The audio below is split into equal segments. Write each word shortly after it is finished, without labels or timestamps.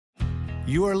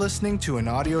You are listening to an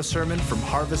audio sermon from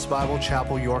Harvest Bible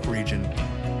Chapel, York Region.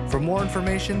 For more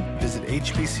information, visit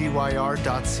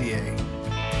hbcyr.ca.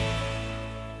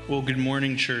 Well, good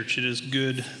morning, church. It is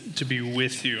good to be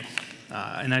with you.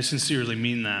 And I sincerely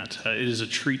mean that. It is a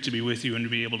treat to be with you and to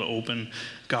be able to open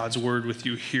God's Word with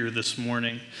you here this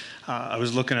morning. I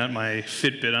was looking at my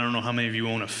Fitbit. I don't know how many of you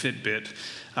own a Fitbit,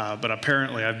 but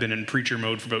apparently I've been in preacher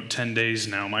mode for about 10 days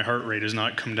now. My heart rate has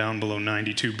not come down below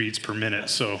 92 beats per minute,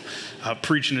 so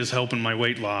preaching is helping my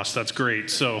weight loss. That's great.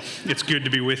 So it's good to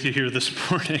be with you here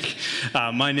this morning.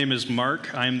 My name is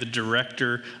Mark. I am the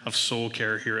Director of Soul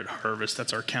Care here at Harvest.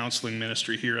 That's our counseling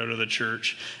ministry here out of the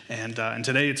church. And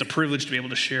today it's a privilege to be able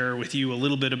to share with you a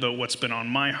little bit about what's been on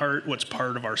my heart, what's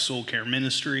part of our soul care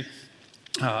ministry.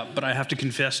 But I have to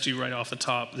confess to you right off the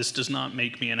top, this does not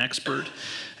make me an expert.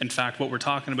 In fact, what we're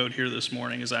talking about here this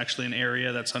morning is actually an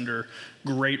area that's under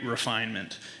great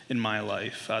refinement in my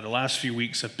life. The last few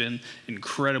weeks have been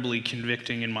incredibly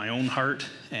convicting in my own heart,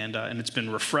 and it's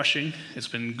been refreshing. It's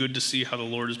been good to see how the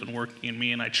Lord has been working in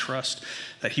me, and I trust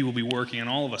that He will be working in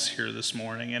all of us here this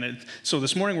morning. So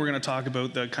this morning we're going to talk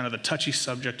about the kind of the touchy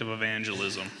subject of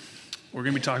evangelism. We're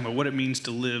going to be talking about what it means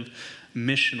to live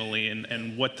missionally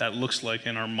and what that looks like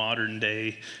in our modern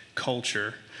day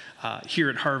culture. Here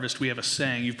at Harvest, we have a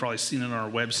saying, you've probably seen it on our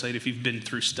website. If you've been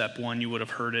through step one, you would have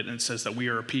heard it, and it says that we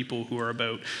are a people who are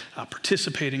about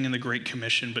participating in the Great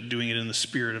Commission, but doing it in the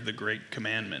spirit of the Great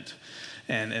Commandment.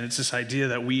 And it's this idea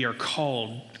that we are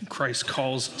called, Christ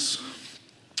calls us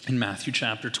in Matthew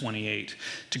chapter 28,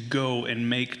 to go and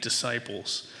make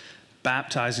disciples,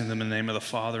 baptizing them in the name of the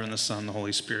Father and the Son and the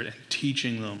Holy Spirit, and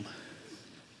teaching them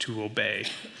to obey.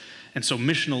 And so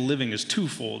missional living is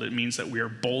twofold. It means that we are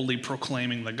boldly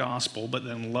proclaiming the gospel, but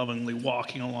then lovingly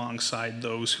walking alongside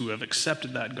those who have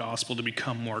accepted that gospel to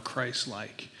become more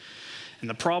Christ-like. And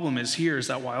the problem is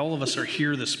that while all of us are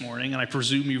here this morning, and I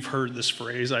presume you've heard this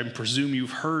phrase, I presume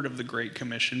you've heard of the Great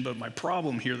Commission, but my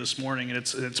problem here this morning, and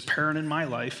it's apparent in my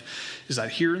life, is that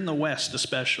here in the West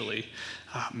especially,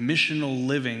 missional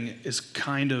living is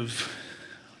kind of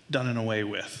done and away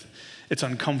with. It's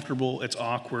uncomfortable, it's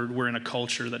awkward. We're in a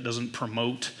culture that doesn't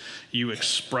promote you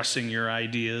expressing your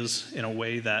ideas in a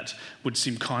way that would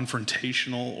seem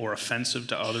confrontational or offensive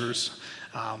to others.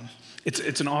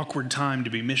 It's an awkward time to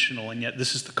be missional, and yet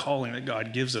this is the calling that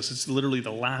God gives us. It's literally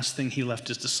the last thing He left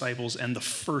His disciples, and the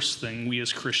first thing we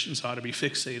as Christians ought to be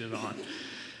fixated on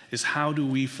is how do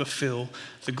we fulfill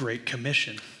the Great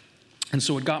Commission? And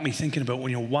so it got me thinking about,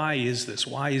 why is this?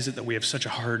 Why is it that we have such a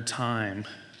hard time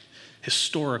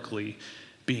historically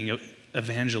being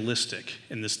evangelistic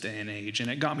in this day and age?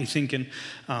 And it got me thinking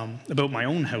about my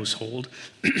own household.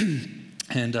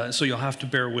 And so you'll have to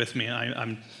bear with me.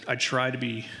 I try to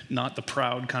be not the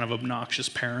proud kind of obnoxious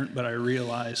parent, but I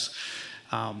realize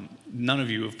none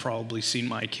of you have probably seen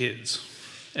my kids.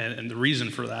 And the reason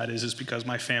for that is because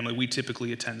my family, we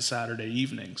typically attend Saturday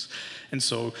evenings. And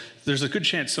so there's a good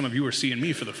chance some of you are seeing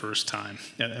me for the first time,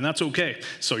 and that's okay.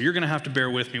 So you're going to have to bear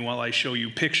with me while I show you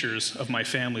pictures of my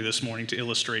family this morning to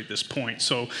illustrate this point.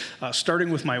 So starting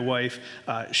with my wife,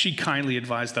 she kindly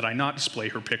advised that I not display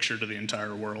her picture to the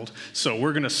entire world. So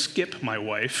we're going to skip my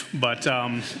wife, but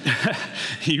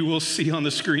you will see on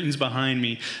the screens behind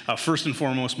me, first and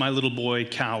foremost, my little boy,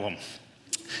 Callum.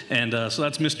 And so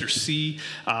that's Mr. C.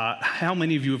 How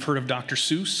many of you have heard of Dr.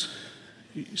 Seuss?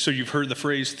 So you've heard the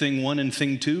phrase thing one and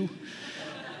thing two?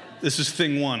 This is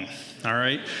thing one, all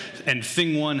right? And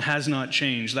thing one has not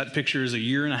changed. That picture is 1.5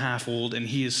 years old, and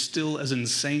he is still as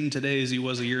insane today as he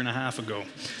was 1.5 years ago.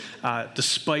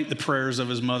 Despite the prayers of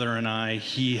his mother and I,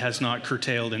 he has not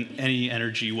curtailed in any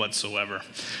energy whatsoever.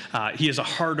 He has a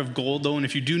heart of gold, though, and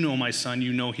if you do know my son,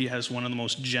 you know he has one of the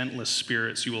most gentlest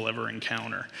spirits you will ever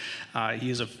encounter. He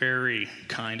is a very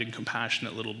kind and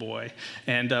compassionate little boy,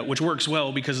 and which works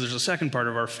well because there's a second part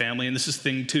of our family, and this is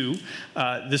thing two.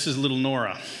 This is little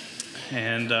Nora,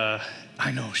 and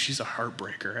I know she's a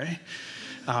heartbreaker,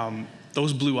 eh?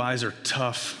 Those blue eyes are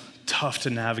tough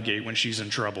to navigate when she's in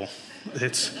trouble.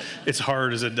 It's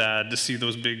hard as a dad to see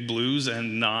those big blues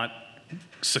and not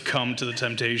succumb to the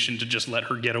temptation to just let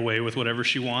her get away with whatever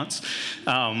she wants.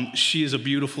 She is a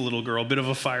beautiful little girl, a bit of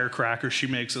a firecracker. She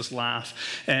makes us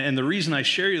laugh. And the reason I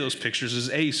share you those pictures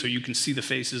is A, so you can see the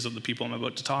faces of the people I'm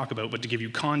about to talk about, but to give you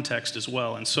context as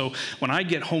well. And so when I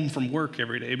get home from work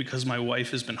every day, because my wife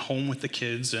has been home with the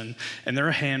kids, and they're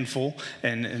a handful,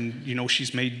 and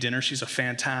she's made dinner. She's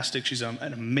she's an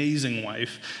amazing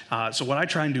wife. So what I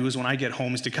try and do is when I get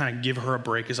home is to kind of give her a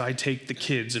break as I take the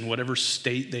kids in whatever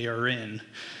state they are in,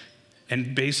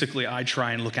 and basically I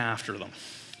try and look after them.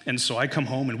 And so I come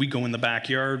home and we go in the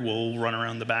backyard. We'll run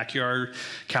around the backyard.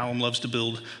 Callum loves to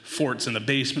build forts in the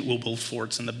basement. We'll build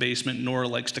forts in the basement. Nora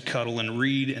likes to cuddle and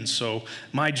read. And so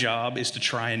my job is to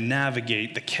try and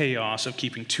navigate the chaos of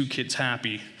keeping 2 kids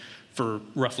happy for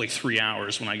roughly 3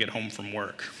 hours when I get home from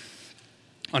work.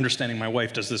 Understanding my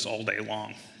wife does this all day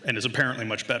long and is apparently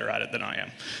much better at it than I am.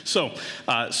 So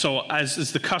as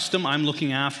is the custom, I'm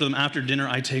looking after them. After dinner,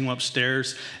 I take them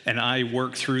upstairs, and I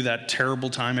work through that terrible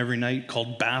time every night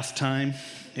called bath time.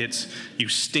 It's, you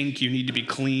stink, you need to be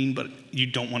clean, but you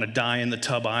don't want to die in the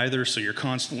tub either, so you're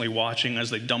constantly watching as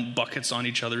they dump buckets on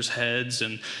each other's heads,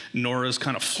 and Nora's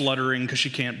kind of fluttering because she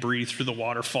can't breathe through the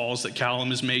waterfalls that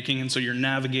Callum is making, and so you're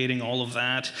navigating all of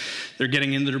that. They're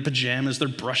getting into their pajamas, they're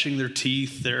brushing their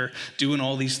teeth, they're doing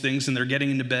all these things, and they're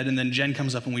getting into bed, and then Jen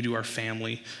comes up and we do our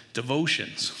family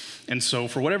devotions. And so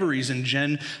for whatever reason,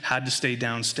 Jen had to stay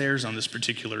downstairs on this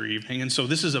particular evening, and so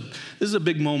this is a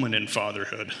big moment in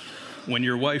fatherhood, when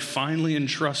your wife finally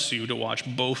entrusts you to watch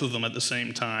both of them at the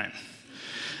same time.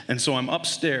 And so I'm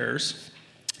upstairs,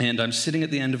 and I'm sitting at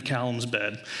the end of Callum's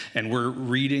bed, and we're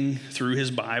reading through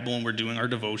his Bible, and we're doing our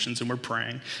devotions, and we're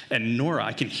praying. And Nora,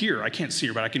 I can't see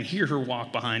her, but I can hear her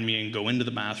walk behind me and go into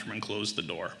the bathroom and close the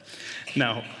door.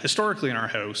 Now, historically in our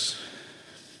house,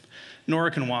 Nora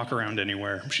can walk around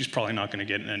anywhere. She's probably not going to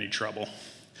get in any trouble.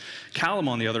 Callum,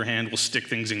 on the other hand, will stick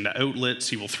things into outlets.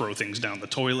 He will throw things down the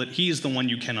toilet. He is the one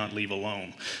you cannot leave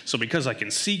alone. So because I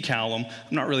can see Callum,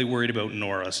 I'm not really worried about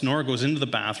Nora. So Nora goes into the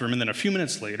bathroom, and then a few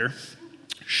minutes later,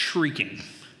 shrieking,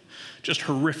 just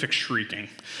horrific shrieking.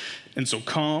 And so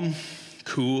calm,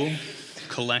 cool,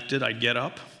 collected, I get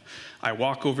up, I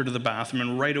walk over to the bathroom,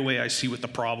 and right away I see what the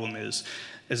problem is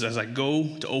as I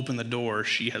go to open the door,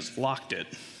 she has locked it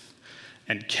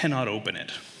and cannot open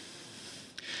it.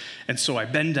 And so I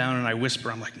bend down and I whisper,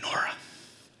 I'm like, Nora,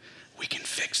 we can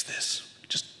fix this.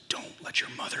 Just don't let your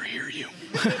mother hear you.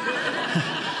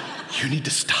 You need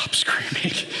to stop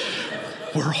screaming.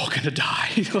 We're all gonna die.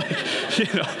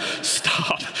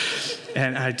 Stop.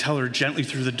 And I tell her gently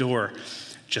through the door,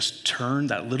 just turn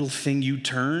that little thing you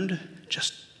turned,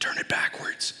 just turn it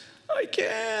backwards. I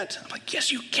can't. I'm like,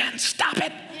 yes, you can. Stop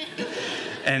it.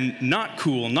 And not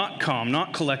cool, not calm,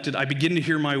 not collected, I begin to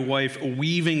hear my wife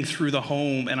weaving through the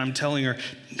home, and I'm telling her,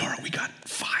 Nora, we got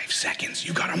 5 seconds.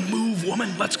 You gotta move,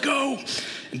 woman. Let's go.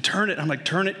 And turn it. I'm like,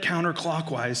 turn it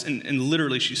counterclockwise. And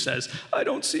literally she says, I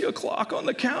don't see a clock on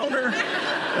the counter.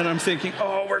 And I'm thinking,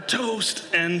 oh, we're toast.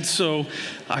 And so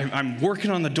I'm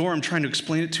working on the door. I'm trying to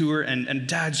explain it to her. And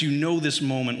dads, you know this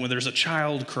moment when there's a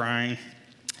child crying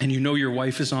and you know your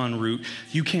wife is en route.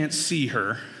 You can't see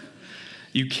her.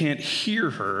 You can't hear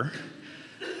her,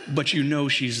 but you know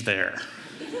she's there.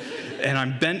 And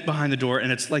I'm bent behind the door,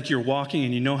 and it's like you're walking,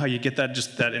 and you know how you get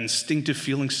that instinctive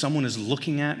feeling someone is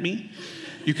looking at me?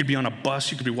 You could be on a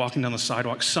bus, you could be walking down the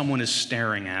sidewalk, someone is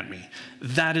staring at me.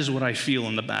 That is what I feel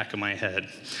in the back of my head.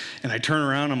 And I turn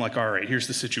around, I'm like, all right, here's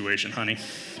the situation, honey.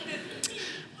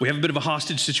 We have a bit of a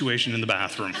hostage situation in the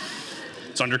bathroom.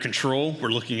 It's under control, we're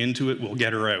looking into it, we'll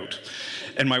get her out.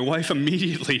 And my wife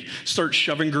immediately starts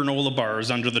shoving granola bars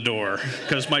under the door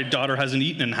because my daughter hasn't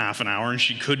eaten in half an hour and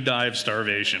she could die of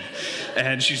starvation.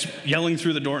 And she's yelling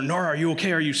through the door, Nora, are you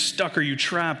okay? Are you stuck? Are you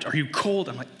trapped? Are you cold?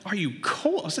 I'm like, are you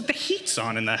cold? I was like, the heat's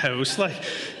on in the house. I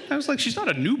was like, she's not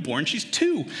a newborn, she's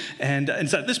 2. And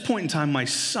so at this point in time, my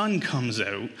son comes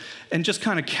out and just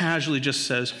kind of casually just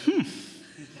says,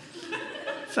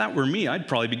 if that were me, I'd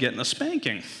probably be getting a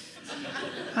spanking.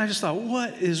 I just thought,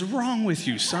 what is wrong with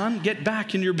you, son? Get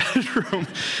back in your bedroom.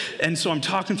 And so I'm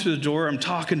talking through the door, I'm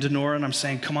talking to Nora, and I'm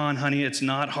saying, come on, honey, it's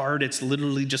not hard. It's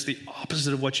literally just the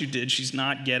opposite of what you did. She's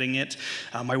not getting it.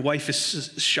 My wife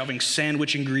is shoving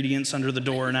sandwich ingredients under the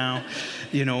door now,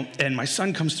 and my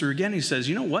son comes through again. He says,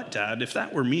 you know what, Dad, if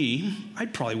that were me, I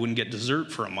probably wouldn't get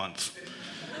dessert for a month.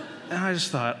 And I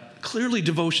just thought, clearly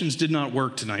devotions did not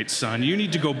work tonight, son. You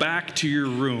need to go back to your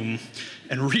room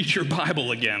and read your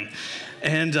Bible again.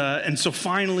 And so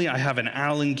finally, I have an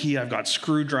Allen key. I've got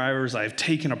screwdrivers. I've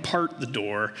taken apart the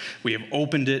door. We have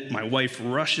opened it. My wife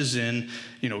rushes in,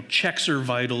 checks her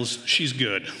vitals. She's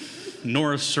good.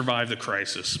 Nora survived the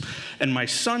crisis. And my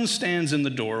son stands in the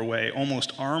doorway,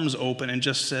 almost arms open, and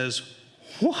just says,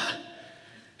 what?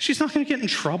 She's not going to get in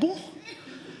trouble?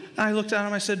 And I looked at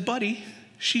him. I said, buddy,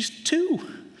 she's 2.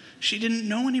 She didn't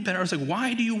know any better. I was like,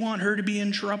 why do you want her to be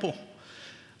in trouble?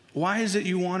 Why is it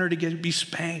you want her to be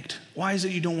spanked? Why is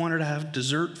it you don't want her to have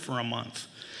dessert for a month?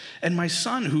 And my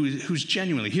son, who's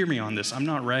genuinely, hear me on this, I'm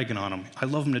not ragging on him. I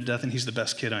love him to death, and he's the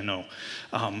best kid I know.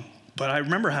 But I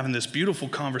remember having this beautiful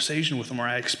conversation with him where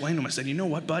I explained to him, I said, you know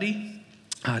what, buddy?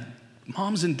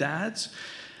 Moms and dads,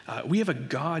 we have a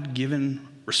God-given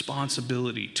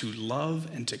responsibility to love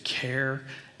and to care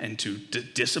and to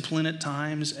discipline at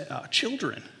times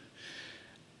children.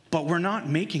 But we're not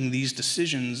making these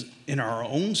decisions in our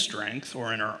own strength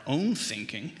or in our own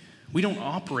thinking. We don't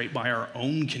operate by our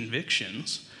own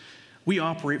convictions. We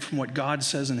operate from what God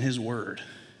says in his word.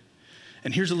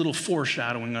 And here's a little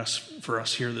foreshadowing for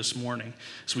us here this morning.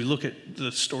 As we look at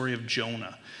the story of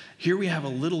Jonah. Here we have a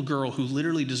little girl who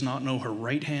literally does not know her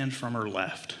right hand from her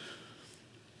left.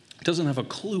 Doesn't have a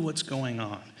clue what's going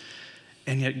on.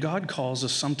 And yet God calls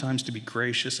us sometimes to be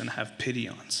gracious and have pity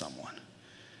on someone.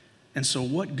 And so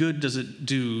what good does it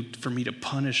do for me to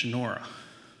punish Nora?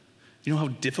 You know how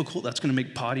difficult that's going to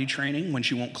make potty training when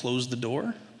she won't close the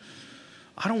door?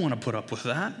 I don't want to put up with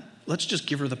that. Let's just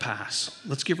give her the pass.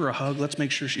 Let's give her a hug. Let's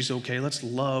make sure she's okay. Let's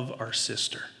love our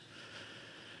sister.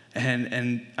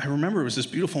 And I remember it was this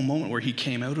beautiful moment where he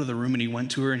came out of the room and he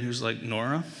went to her and he was like,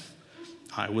 Nora,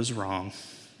 I was wrong.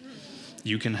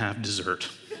 You can have dessert.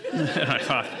 And I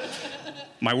thought,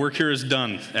 my work here is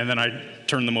done. And then I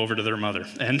turned them over to their mother.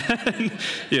 And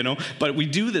but we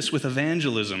do this with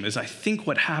evangelism. Is I think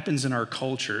what happens in our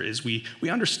culture is we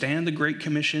understand the Great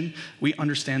Commission. We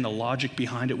understand the logic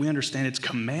behind it. We understand it's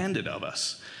commanded of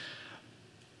us.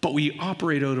 But we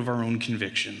operate out of our own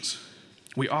convictions.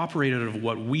 We operate out of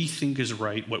what we think is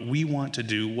right, what we want to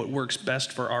do, what works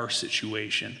best for our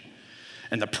situation.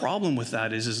 And the problem with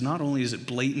that is not only is it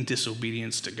blatant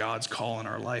disobedience to God's call in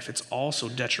our life, it's also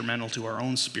detrimental to our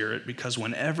own spirit, because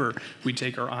whenever we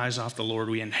take our eyes off the Lord,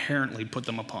 we inherently put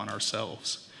them upon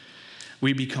ourselves.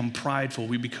 We become prideful,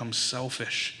 we become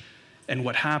selfish. And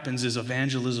what happens is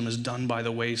evangelism is done by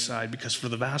the wayside, because for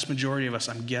the vast majority of us,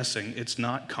 I'm guessing, it's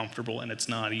not comfortable and it's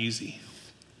not easy.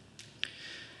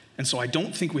 And so I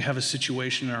don't think we have a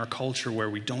situation in our culture where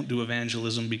we don't do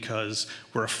evangelism because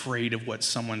we're afraid of what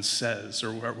someone says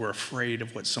or we're afraid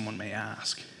of what someone may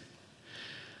ask.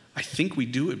 I think we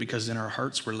do it because in our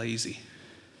hearts we're lazy.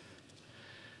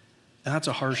 And that's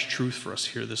a harsh truth for us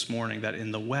here this morning, that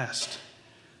in the West,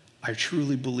 I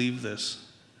truly believe this,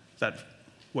 that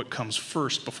what comes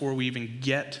first before we even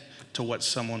get to what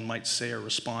someone might say or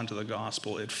respond to the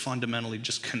gospel, it fundamentally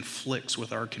just conflicts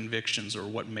with our convictions or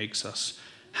what makes us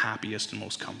happiest and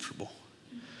most comfortable.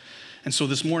 And so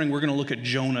this morning we're going to look at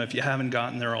Jonah. If you haven't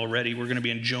gotten there already, we're going to be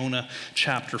in Jonah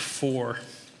chapter 4.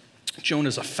 Jonah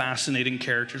is a fascinating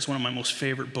character. It's one of my most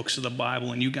favorite books of the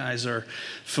Bible, and you guys are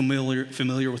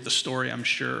familiar with the story, I'm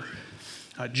sure.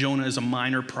 Jonah is a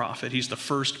minor prophet. He's the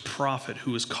first prophet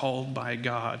who is called by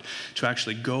God to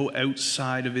actually go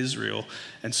outside of Israel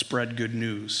and spread good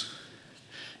news.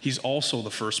 He's also the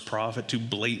first prophet to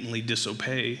blatantly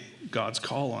disobey God's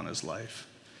call on his life.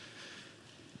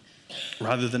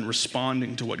 Rather than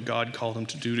responding to what God called him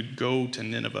to do, to go to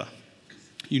Nineveh.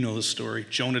 You know the story.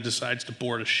 Jonah decides to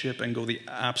board a ship and go the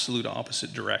absolute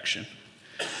opposite direction.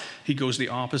 He goes the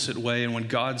opposite way, and when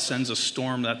God sends a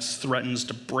storm that threatens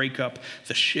to break up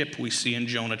the ship, we see in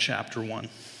Jonah chapter 1.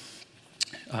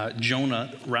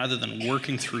 Jonah, rather than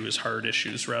working through his hard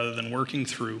issues, rather than working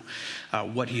through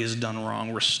what he has done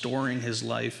wrong, restoring his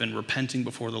life and repenting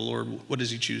before the Lord, what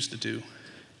does he choose to do?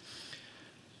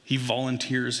 He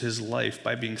volunteers his life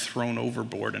by being thrown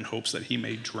overboard in hopes that he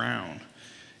may drown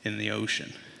in the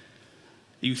ocean.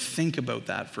 You think about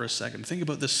that for a second. Think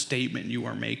about the statement you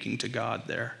are making to God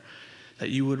there, that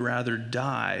you would rather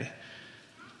die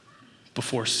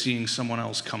before seeing someone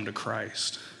else come to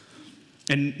Christ.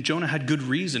 And Jonah had good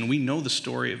reason. We know the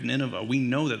story of Nineveh. We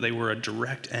know that they were a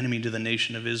direct enemy to the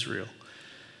nation of Israel.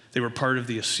 They were part of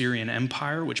the Assyrian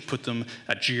Empire, which put them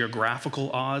at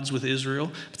geographical odds with Israel.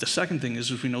 But the second thing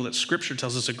is we know that Scripture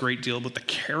tells us a great deal about the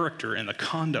character and the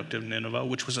conduct of Nineveh,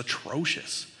 which was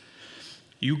atrocious.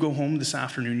 You go home this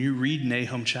afternoon, you read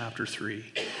Nahum chapter 3,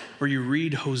 or you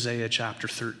read Hosea chapter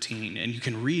 13, and you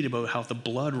can read about how the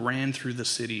blood ran through the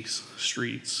city's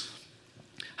streets,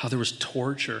 how there was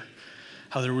torture,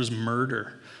 how there was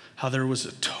murder, how there was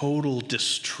a total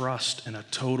distrust and a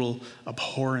total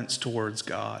abhorrence towards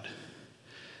God.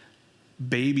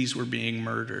 Babies were being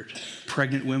murdered,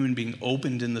 pregnant women being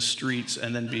opened in the streets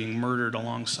and then being murdered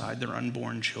alongside their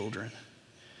unborn children.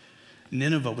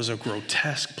 Nineveh was a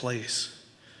grotesque place.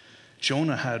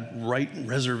 Jonah had right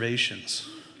reservations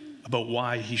about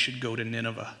why he should go to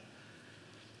Nineveh.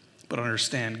 But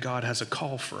understand, God has a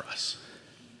call for us.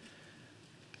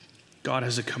 God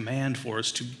has a command for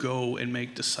us to go and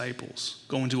make disciples,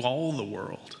 go into all the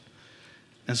world.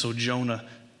 And so Jonah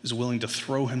is willing to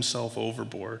throw himself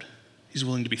overboard. He's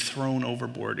willing to be thrown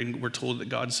overboard. And we're told that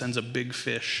God sends a big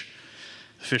fish.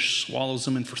 The fish swallows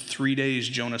him, and for 3 days,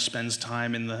 Jonah spends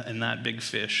time in that big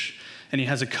fish. And he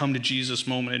has a come to Jesus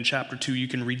moment. In chapter 2, you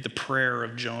can read the prayer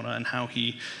of Jonah and how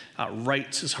he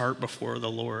writes his heart before the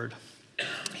Lord.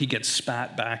 He gets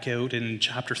spat back out. And in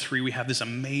chapter 3, we have this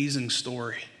amazing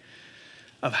story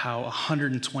of how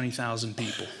 120,000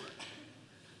 people,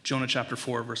 Jonah chapter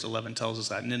 4, verse 11 tells us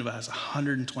that Nineveh has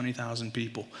 120,000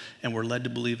 people. And we're led to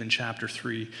believe in chapter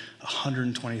 3,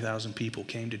 120,000 people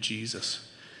came to Jesus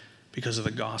because of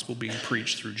the gospel being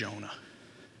preached through Jonah.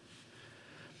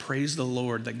 Praise the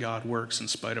Lord that God works in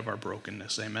spite of our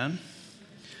brokenness. Amen?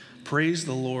 Praise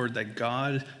the Lord that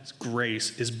God's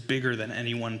grace is bigger than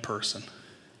any one person.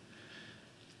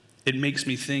 It makes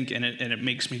me think, and it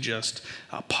makes me just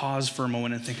pause for a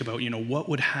moment and think about, what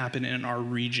would happen in our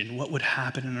region, what would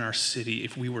happen in our city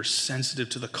if we were sensitive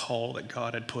to the call that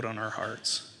God had put on our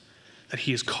hearts, that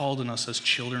he has called in us as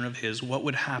children of his. What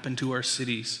would happen to our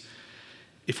cities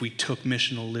if we took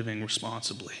missional living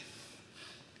responsibly?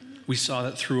 We saw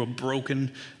that through a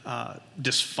broken,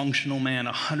 dysfunctional man,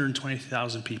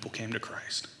 120,000 people came to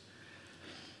Christ.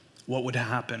 What would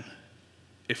happen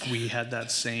if we had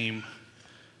that same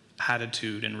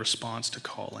attitude in response to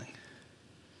calling?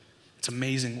 It's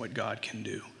amazing what God can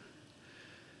do.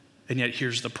 And yet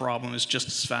here's the problem, is just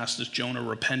as fast as Jonah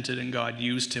repented and God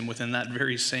used him, within that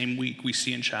very same week, we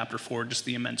see in chapter 4 just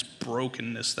the immense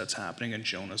brokenness that's happening in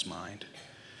Jonah's mind.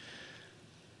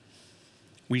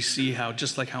 We see how,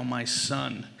 just like how my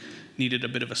son needed a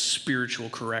bit of a spiritual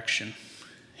correction,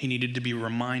 he needed to be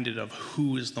reminded of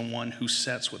who is the one who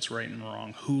sets what's right and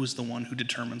wrong, who is the one who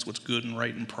determines what's good and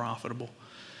right and profitable.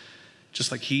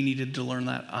 Just like he needed to learn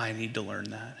that, I need to learn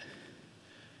that.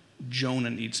 Jonah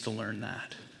needs to learn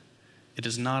that. It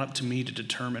is not up to me to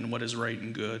determine what is right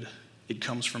and good. It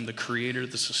comes from the creator,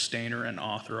 the sustainer, and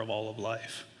author of all of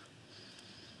life.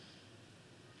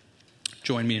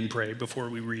 Join me in prayer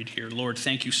before we read here. Lord,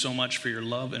 thank you so much for your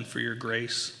love and for your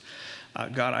grace.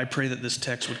 God, I pray that this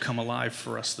text would come alive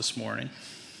for us this morning.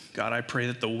 God, I pray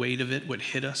that the weight of it would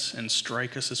hit us and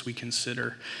strike us as we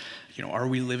consider, are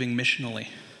we living missionally?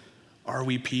 Are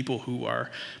we people who are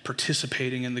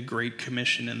participating in the Great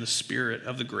Commission in the spirit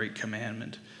of the Great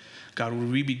Commandment? God,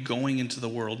 would we be going into the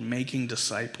world making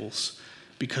disciples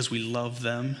because we love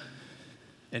them,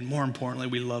 and more importantly,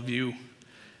 we love you?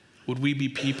 Would we be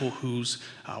people whose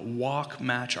walk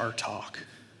match our talk?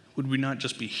 Would we not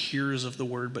just be hearers of the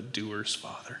word, but doers,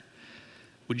 Father?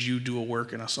 Would you do a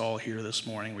work in us all here this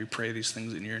morning? We pray these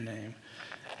things in your name.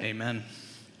 Amen.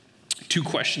 2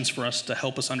 questions for us to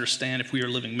help us understand if we are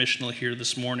living missionally here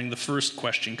this morning. The first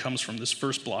question comes from this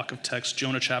first block of text,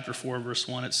 Jonah chapter 4, verse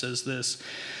 1. It says this: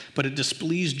 "But it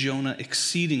displeased Jonah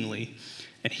exceedingly,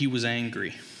 and he was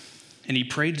angry. And he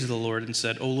prayed to the Lord and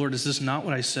said, 'O Lord, is this not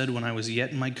what I said when I was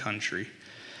yet in my country?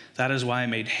 That is why I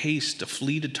made haste to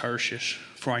flee to Tarshish,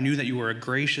 for I knew that you were a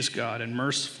gracious God and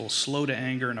merciful, slow to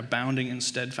anger and abounding in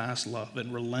steadfast love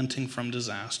and relenting from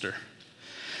disaster.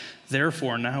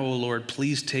 Therefore now, O Lord,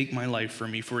 please take my life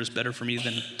from me, for it is better for me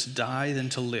to die than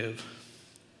to live.'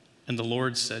 And the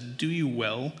Lord said, 'Do you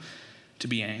well to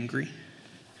be angry?'"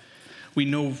 We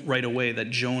know right away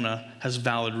that Jonah has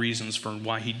valid reasons for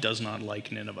why he does not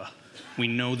like Nineveh. We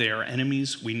know they are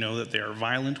enemies. We know that they are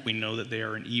violent. We know that they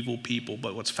are an evil people.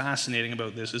 But what's fascinating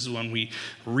about this is when we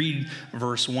read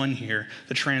verse 1 here,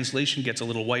 the translation gets a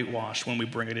little whitewashed when we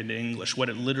bring it into English. What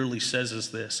it literally says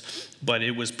is this: "But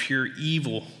it was pure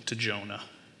evil to Jonah,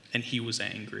 and he was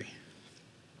angry."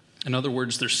 In other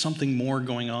words, there's something more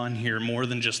going on here, more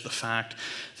than just the fact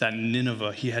that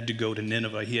Nineveh, he had to go to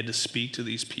Nineveh, he had to speak to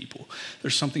these people.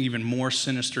 There's something even more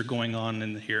sinister going on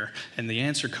in here, and the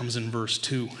answer comes in verse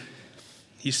 2.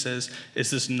 He says, "Is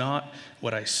this not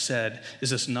what I said? Is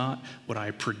this not what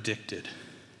I predicted?"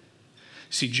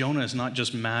 See, Jonah is not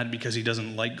just mad because he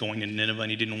doesn't like going to Nineveh and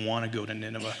he didn't want to go to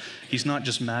Nineveh. He's not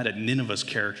just mad at Nineveh's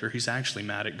character, he's actually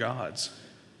mad at God's.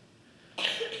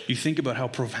 You think about how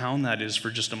profound that is for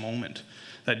just a moment.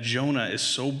 That Jonah is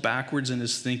so backwards in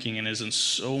his thinking and is in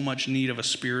so much need of a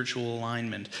spiritual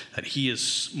alignment that he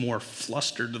is more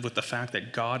flustered with the fact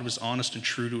that God was honest and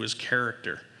true to his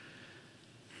character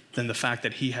than the fact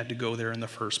that he had to go there in the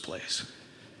first place.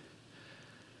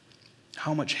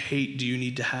 How much hate do you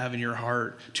need to have in your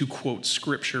heart to quote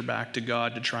scripture back to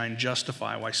God to try and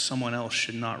justify why someone else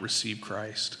should not receive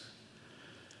Christ?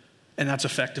 And that's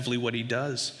effectively what he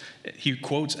does. He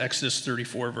quotes Exodus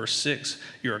 34, verse 6.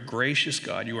 "You're a gracious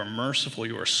God. You are merciful.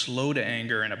 You are slow to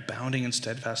anger and abounding in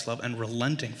steadfast love and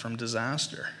relenting from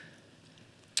disaster."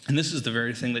 And this is the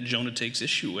very thing that Jonah takes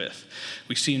issue with.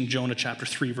 We see in Jonah chapter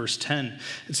 3, verse 10,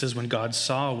 it says, when God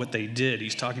saw what they did,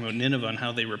 he's talking about Nineveh and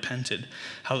how they repented,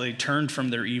 how they turned from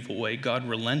their evil way. God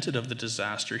relented of the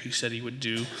disaster he said he would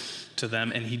do to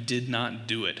them, and he did not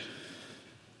do it.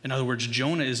 In other words,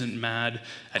 Jonah isn't mad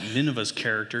at Nineveh's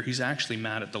character. He's actually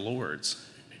mad at the Lord's.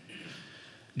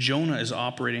 Jonah is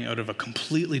operating out of a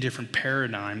completely different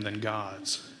paradigm than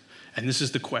God's. And this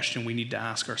is the question we need to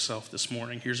ask ourselves this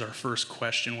morning. Here's our first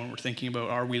question when we're thinking about,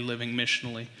 are we living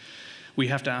missionally? We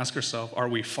have to ask ourselves, are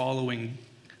we following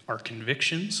our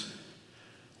convictions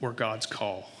or God's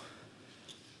call?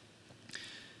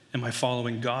 Am I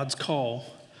following God's call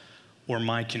or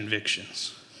my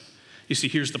convictions? You see,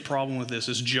 here's the problem with this,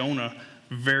 is Jonah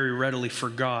very readily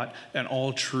forgot an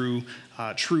all-true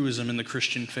truism in the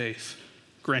Christian faith.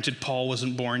 Granted, Paul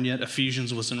wasn't born yet,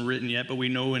 Ephesians wasn't written yet, but we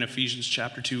know in Ephesians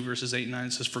chapter 2, verses 8 and 9,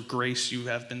 it says, "For grace you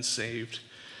have been saved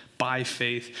by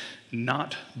faith,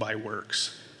 not by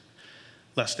works,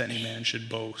 lest any man should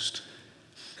boast."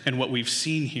 And what we've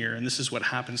seen here, and this is what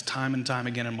happens time and time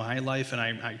again in my life, and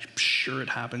I'm sure it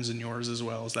happens in yours as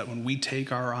well, is that when we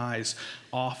take our eyes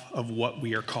off of what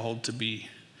we are called to be,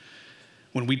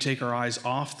 when we take our eyes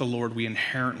off the Lord, we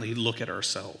inherently look at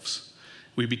ourselves.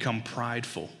 We become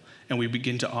prideful, and we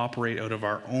begin to operate out of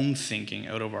our own thinking,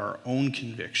 out of our own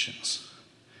convictions,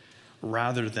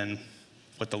 rather than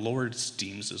what the Lord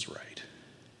deems as right.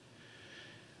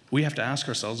 We have to ask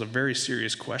ourselves a very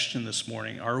serious question this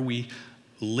morning. Are we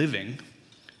living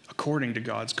according to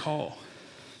God's call?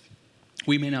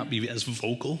 We may not be as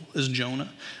vocal as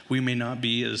Jonah. We may not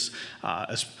be as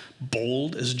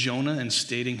bold as Jonah in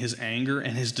stating his anger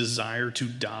and his desire to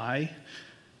die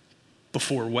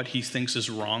before what he thinks is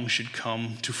wrong should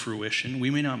come to fruition. We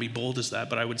may not be bold as that,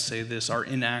 but I would say this, our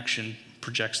inaction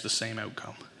projects the same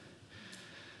outcome.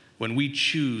 When we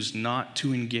choose not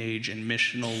to engage in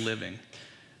missional living,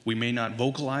 we may not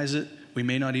vocalize it, we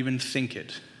may not even think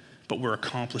it, but we're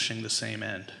accomplishing the same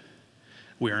end.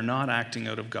 We are not acting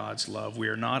out of God's love. We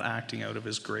are not acting out of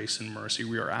his grace and mercy.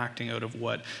 We are acting out of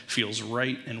what feels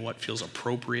right and what feels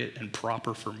appropriate and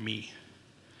proper for me.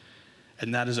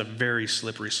 And that is a very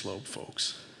slippery slope,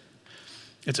 folks.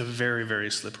 It's a very,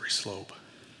 very slippery slope.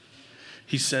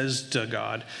 He says to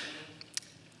God,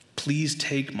 "Please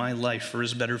take my life, for it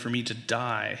is better for me to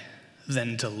die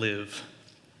than to live."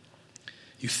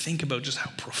 You think about just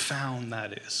how profound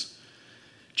that is.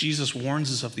 Jesus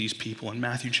warns us of these people in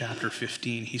Matthew chapter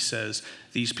 15. He says,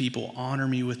 "These people honor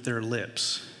me with their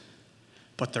lips,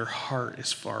 but their heart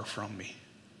is far from me."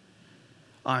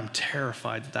 I'm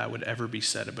terrified that that would ever be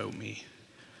said about me.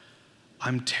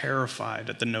 I'm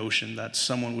terrified at the notion that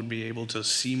someone would be able to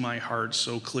see my heart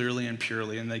so clearly and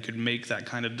purely, and they could make that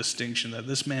kind of distinction that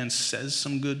this man says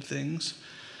some good things,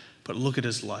 but look at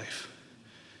his life.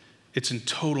 It's in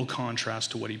total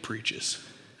contrast to what he preaches.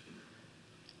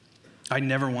 I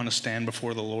never want to stand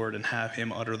before the Lord and have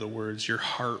him utter the words, "Your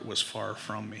heart was far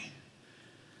from me."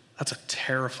 That's a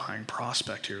terrifying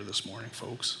prospect here this morning,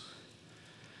 folks.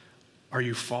 Are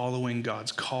you following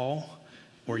God's call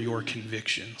or your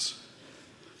convictions?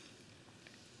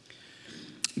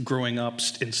 Growing up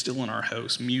and still in our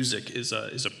house, music is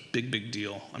a big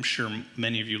deal. I'm sure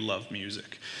many of you love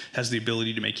music. Has the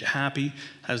ability to make you happy,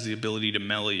 has the ability to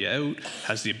mellow you out,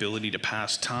 has the ability to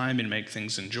pass time and make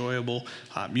things enjoyable.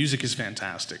 Music is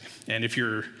fantastic. And if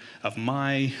you're of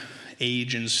my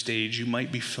age and stage, you might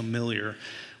be familiar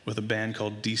with a band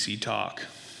called DC Talk.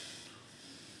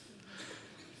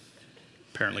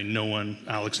 Apparently no one,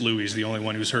 Alex Louis is the only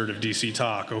one who's heard of DC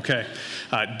Talk. Okay.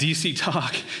 DC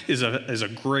Talk is a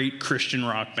great Christian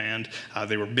rock band.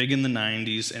 They were big in the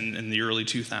 90s and in the early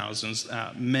 2000s.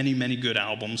 Many good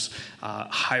albums.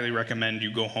 Highly recommend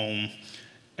you go home,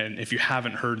 and if you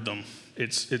haven't heard them,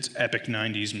 it's epic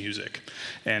 90s music.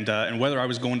 And whether I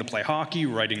was going to play hockey,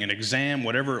 writing an exam,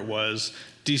 whatever it was,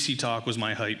 DC Talk was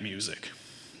my hype music.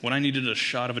 When I needed a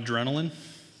shot of adrenaline,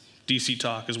 DC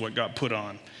Talk is what got put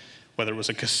on. Whether it was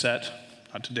a cassette,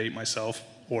 not to date myself,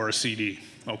 or a CD,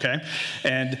 okay?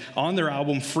 And on their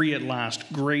album, Free at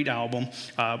Last, great album,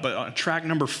 but on track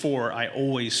number 4, I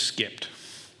always skipped.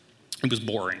 It was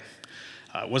boring.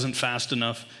 It wasn't fast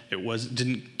enough,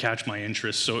 didn't catch my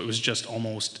interest, so it was just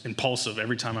almost impulsive.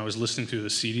 Every time I was listening through the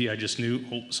CD, I just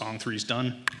knew, song 3's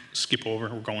done, skip over,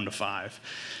 we're going to 5.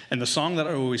 And the song that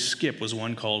I always skip was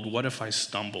one called What If I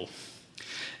Stumble?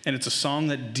 And it's a song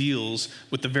that deals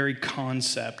with the very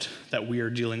concept that we are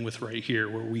dealing with right here,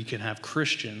 where we can have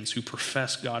Christians who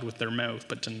profess God with their mouth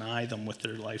but deny them with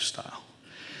their lifestyle.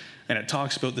 And it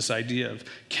talks about this idea of,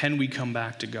 can we come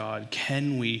back to God?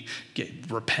 Can we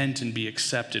repent and be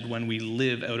accepted when we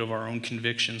live out of our own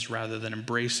convictions rather than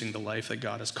embracing the life that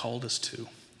God has called us to?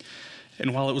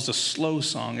 And while it was a slow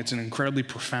song, it's an incredibly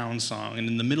profound song. And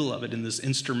in the middle of it, in this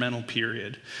instrumental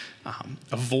period,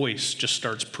 a voice just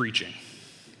starts preaching.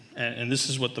 And this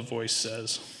is what the voice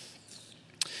says.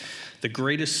 The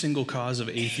greatest single cause of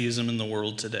atheism in the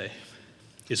world today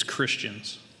is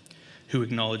Christians who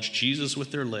acknowledge Jesus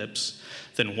with their lips,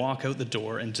 then walk out the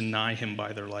door and deny him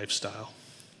by their lifestyle.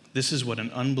 This is what an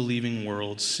unbelieving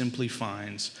world simply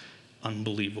finds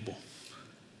unbelievable.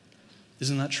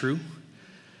 Isn't that true?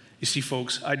 You see,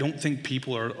 folks, I don't think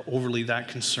people are overly that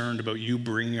concerned about you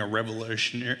bringing a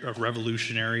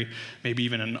revolutionary, maybe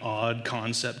even an odd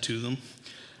concept to them.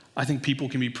 I think people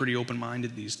can be pretty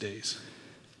open-minded these days.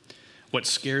 What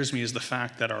scares me is the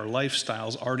fact that our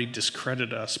lifestyles already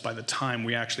discredit us by the time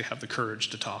we actually have the courage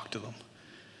to talk to them.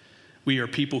 We are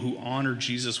people who honor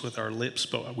Jesus with our lips,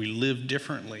 but we live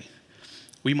differently.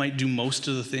 We might do most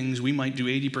of the things, we might do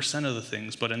 80% of the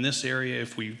things, but in this area,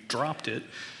 if we dropped it,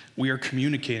 we are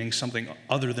communicating something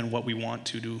other than what we want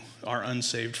to our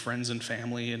unsaved friends and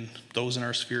family and those in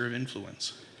our sphere of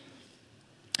influence.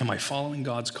 Am I following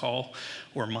God's call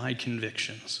or my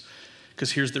convictions?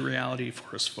 Because here's the reality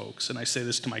for us, folks, and I say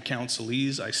this to my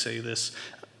counselees, I say this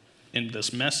in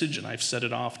this message, and I've said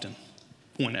it often.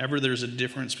 Whenever there's a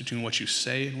difference between what you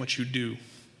say and what you do,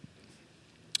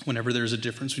 whenever there's a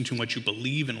difference between what you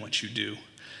believe and what you do,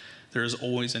 there is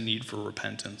always a need for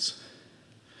repentance.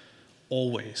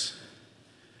 Always.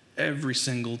 Every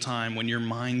single time when your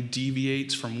mind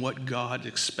deviates from what God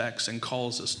expects and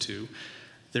calls us to,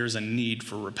 there's a need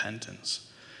for repentance.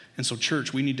 And so,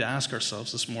 church, we need to ask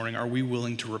ourselves this morning, are we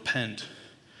willing to repent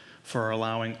for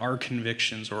allowing our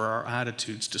convictions or our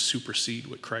attitudes to supersede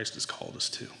what Christ has called us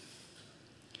to?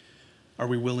 Are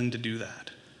we willing to do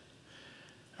that?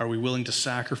 Are we willing to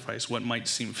sacrifice what might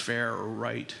seem fair or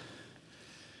right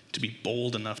to be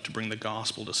bold enough to bring the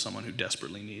gospel to someone who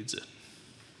desperately needs it?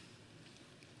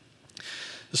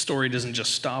 The story doesn't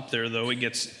just stop there, though. It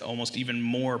gets almost even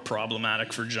more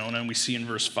problematic for Jonah, and we see in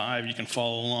verse 5, you can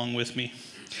follow along with me.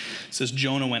 It says,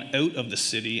 Jonah went out of the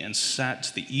city and sat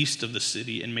to the east of the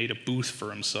city and made a booth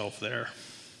for himself there.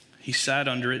 He sat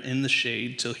under it in the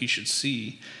shade till he should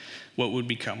see what would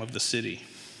become of the city.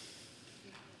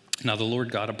 Now the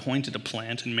Lord God appointed a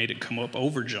plant and made it come up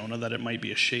over Jonah that it might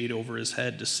be a shade over his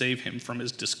head to save him from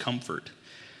his discomfort.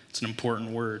 It's an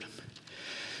important word.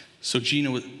 So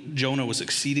Jonah was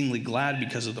exceedingly glad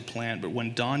because of the plant, but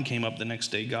when dawn came up the next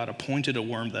day, God appointed a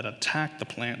worm that attacked the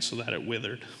plant so that it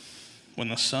withered. When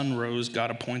the sun rose,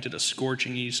 God appointed a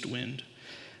scorching east wind,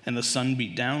 and the sun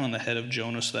beat down on the head of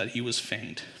Jonah so that he was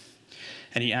faint.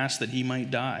 And he asked that he might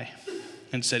die,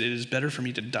 and said, "It is better for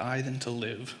me to die than to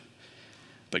live."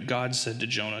 But God said to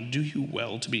Jonah, "Do you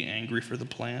well to be angry for the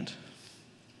plant?"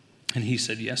 And he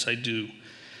said, "Yes, I do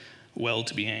well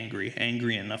to be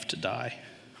angry enough to die."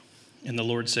 And the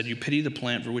Lord said, "You pity the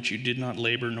plant for which you did not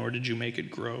labor, nor did you make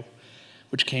it grow,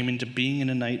 which came into being in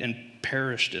a night and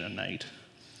perished in a night.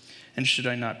 And should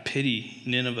I not pity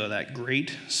Nineveh, that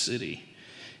great city,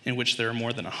 in which there are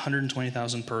more than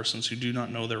 120,000 persons who do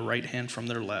not know their right hand from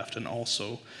their left, and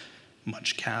also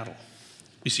much cattle?"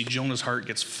 You see, Jonah's heart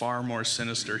gets far more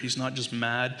sinister. He's not just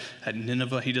mad at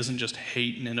Nineveh. He doesn't just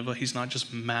hate Nineveh. He's not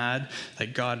just mad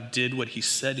that God did what he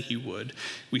said he would.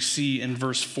 We see in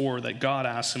verse 4 that God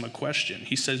asks him a question.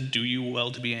 He says, "Do you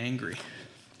well to be angry?"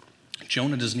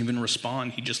 Jonah doesn't even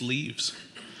respond. He just leaves.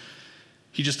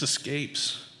 He just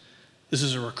escapes. This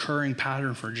is a recurring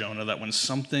pattern for Jonah, that when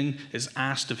something is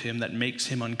asked of him that makes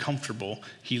him uncomfortable,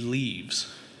 he leaves.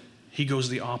 He goes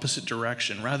the opposite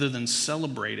direction. Rather than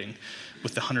celebrating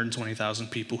with the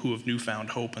 120,000 people who have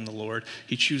newfound hope in the Lord,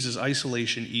 he chooses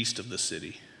isolation east of the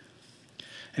city.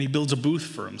 And he builds a booth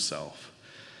for himself.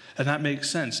 And that makes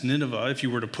sense. Nineveh, if you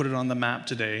were to put it on the map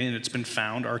today, and it's been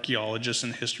found, archaeologists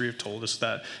in history have told us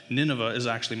that Nineveh is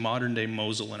actually modern-day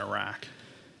Mosul in Iraq.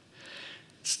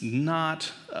 It's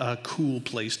not a cool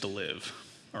place to live.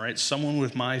 All right, someone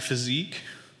with my physique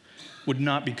would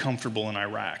not be comfortable in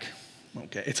Iraq.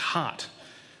 Okay, it's hot.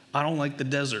 I don't like the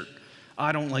desert.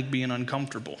 I don't like being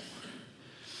uncomfortable.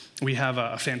 We have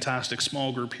a fantastic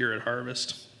small group here at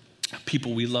Harvest,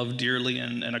 people we love dearly,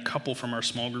 and a couple from our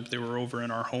small group, they were over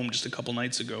in our home just a couple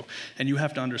nights ago. And you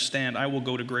have to understand, I will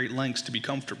go to great lengths to be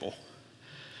comfortable.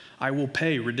 I will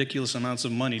pay ridiculous amounts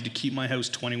of money to keep my house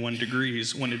 21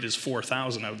 degrees when it is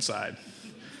 4,000 outside.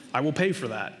 I will pay for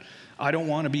that. I don't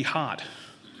want to be hot.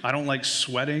 I don't like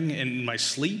sweating in my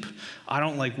sleep. I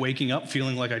don't like waking up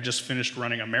feeling like I just finished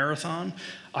running a marathon.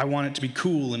 I want it to be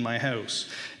cool in my house.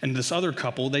 And this other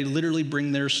couple, they literally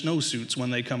bring their snowsuits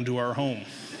when they come to our home.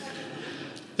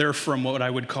 They're from what I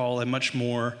would call a much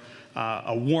more,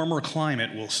 a warmer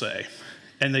climate, we'll say.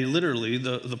 And they literally,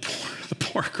 the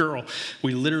poor girl,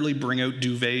 we literally bring out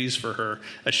duvets for her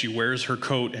as she wears her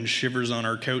coat and shivers on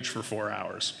our couch for 4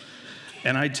 hours.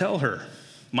 And I tell her,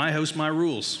 my house, my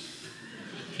rules.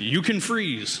 You can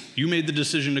freeze. You made the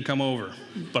decision to come over,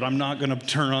 but I'm not going to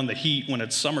turn on the heat when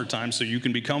it's summertime so you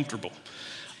can be comfortable.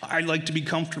 I like to be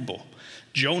comfortable.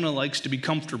 Jonah likes to be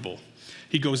comfortable.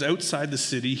 He goes outside the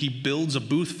city. He builds a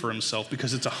booth for himself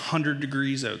because it's 100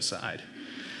 degrees outside.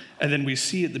 And then we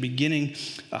see at the beginning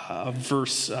of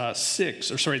verse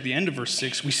 6, or sorry, at the end of verse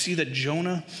 6, we see that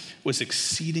Jonah was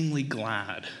exceedingly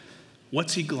glad.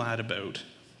 What's he glad about?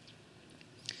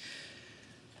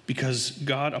 Because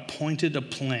God appointed a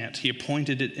plant. He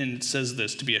appointed it, and it says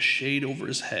this, to be a shade over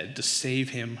his head, to save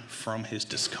him from his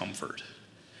discomfort.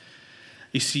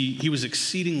 You see, he was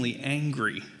exceedingly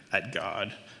angry at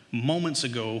God moments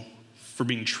ago for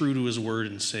being true to his word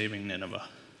and saving Nineveh.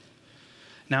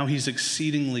 Now he's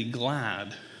exceedingly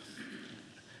glad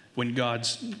when God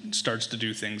starts to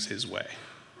do things his way,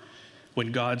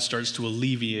 when God starts to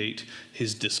alleviate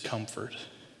his discomfort.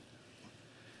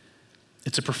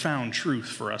 It's a profound truth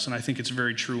for us, and I think it's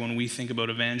very true when we think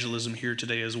about evangelism here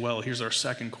today as well. Here's our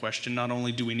second question. Not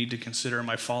only do we need to consider, am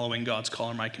I following God's call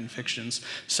or my convictions?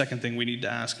 Second thing we need to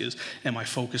ask is, am I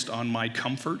focused on my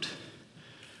comfort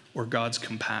or God's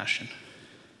compassion?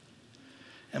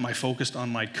 Am I focused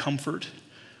on my comfort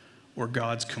or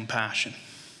God's compassion?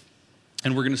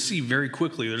 And we're going to see very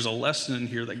quickly, there's a lesson in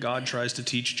here that God tries to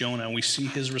teach Jonah, and we see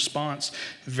his response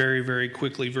very, very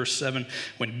quickly. Verse 7,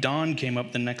 when dawn came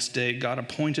up the next day, God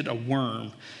appointed a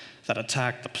worm that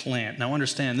attacked the plant. Now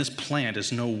understand, this plant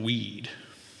is no weed,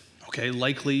 okay?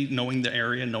 Likely, knowing the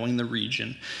area, knowing the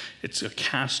region, it's a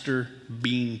castor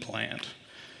bean plant.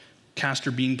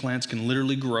 Castor bean plants can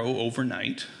literally grow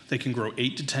overnight. They can grow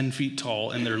 8 to 10 feet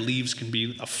tall, and their leaves can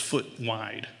be a foot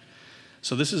wide.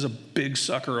 So this is a big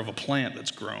sucker of a plant that's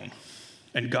grown.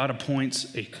 And God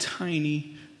appoints a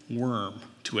tiny worm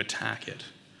to attack it.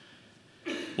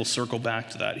 We'll circle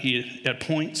back to that. He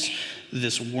appoints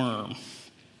this worm,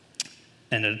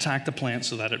 and it attacked the plant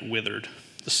so that it withered.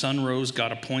 The sun rose,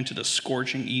 God appointed a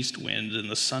scorching east wind, and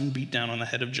the sun beat down on the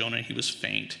head of Jonah, and he was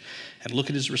faint. And look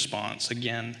at his response.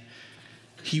 Again,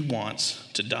 he wants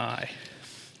to die.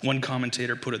 One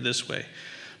commentator put it this way: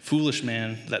 foolish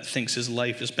man that thinks his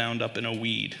life is bound up in a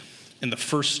weed. In the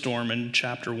first storm in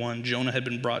chapter 1, Jonah had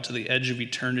been brought to the edge of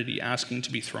eternity, asking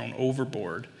to be thrown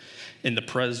overboard in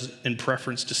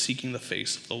preference to seeking the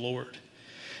face of the Lord.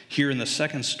 Here in the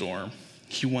second storm,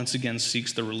 he once again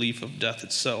seeks the relief of death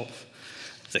itself.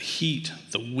 The heat,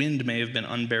 the wind may have been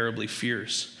unbearably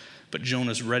fierce, but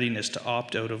Jonah's readiness to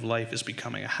opt out of life is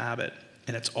becoming a habit,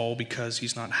 and it's all because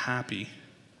he's not happy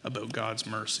about God's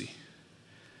mercy.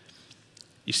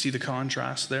 You see the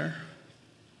contrast there?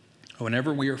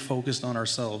 Whenever we are focused on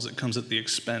ourselves, it comes at the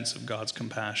expense of God's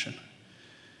compassion.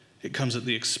 It comes at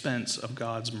the expense of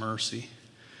God's mercy.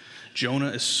 Jonah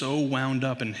is so wound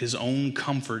up in his own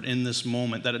comfort in this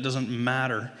moment that it doesn't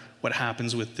matter what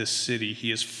happens with this city.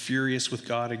 He is furious with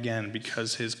God again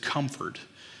because his comfort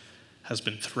has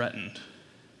been threatened.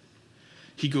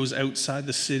 He goes outside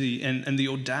the city, and the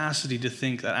audacity to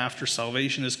think that after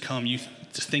salvation has come,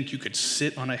 to think you could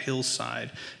sit on a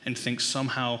hillside and think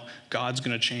somehow God's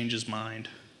going to change his mind.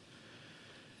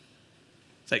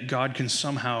 That God can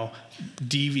somehow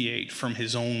deviate from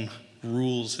his own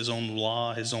rules, his own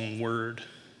law, his own word.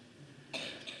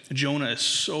 Jonah is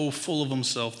so full of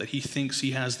himself that he thinks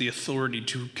he has the authority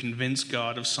to convince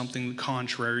God of something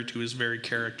contrary to his very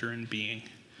character and being.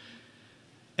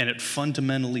 And it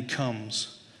fundamentally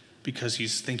comes because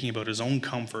he's thinking about his own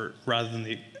comfort rather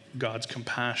than God's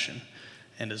compassion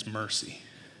and his mercy.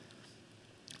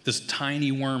 This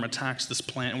tiny worm attacks this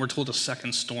plant, and we're told a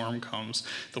second storm comes.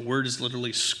 The word is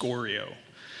literally scorio.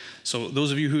 So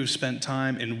those of you who have spent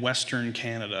time in Western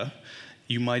Canada,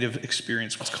 you might have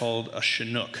experienced what's called a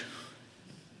Chinook.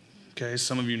 Okay,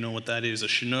 some of you know what that is. A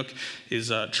Chinook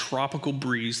is a tropical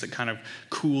breeze that kind of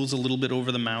cools a little bit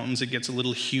over the mountains. It gets a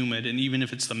little humid, and even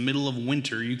if it's the middle of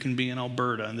winter, you can be in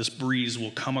Alberta, and this breeze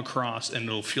will come across, and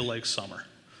it'll feel like summer.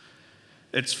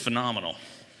 It's phenomenal.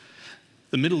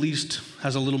 The Middle East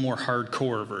has a little more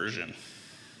hardcore version,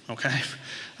 okay?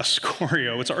 A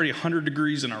scorio, it's already 100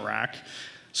 degrees in Iraq.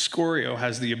 Scorio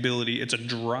has the ability, it's a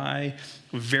dry,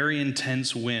 very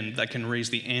intense wind that can raise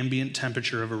the ambient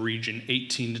temperature of a region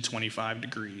 18 to 25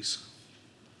 degrees.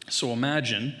 So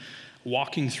imagine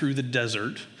walking through the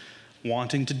desert,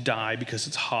 wanting to die because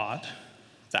it's hot.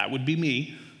 That would be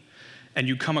me. And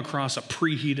you come across a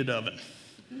preheated oven,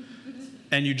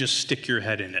 and you just stick your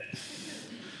head in it.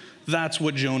 That's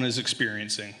what Jonah is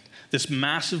experiencing. This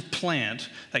massive plant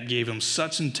that gave him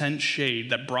such intense shade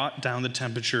that brought down the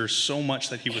temperature so much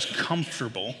that he was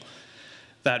comfortable,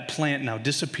 that plant now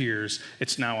disappears.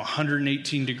 It's now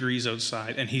 118 degrees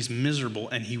outside, and he's miserable,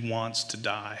 and he wants to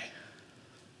die.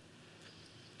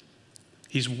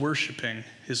 He's worshiping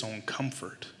his own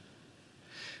comfort.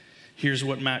 Here's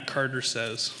what Matt Carter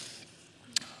says.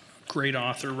 Great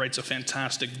author, writes a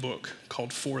fantastic book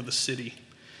called For the City.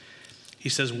 He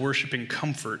says, worshiping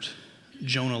comfort,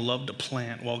 Jonah loved a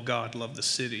plant while God loved the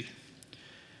city.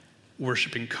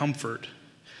 Worshiping comfort,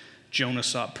 Jonah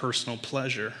sought personal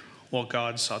pleasure while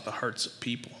God sought the hearts of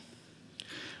people.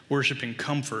 Worshiping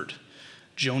comfort,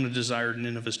 Jonah desired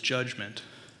Nineveh's judgment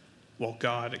while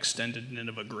God extended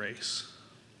Nineveh grace.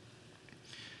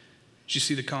 Do you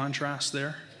see the contrast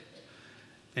there?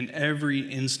 In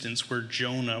every instance where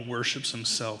Jonah worships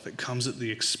himself, it comes at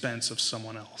the expense of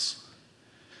someone else.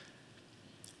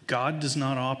 God does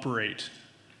not operate.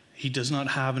 He does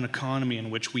not have an economy in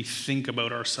which we think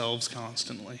about ourselves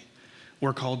constantly.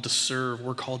 We're called to serve.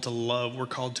 We're called to love. We're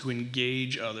called to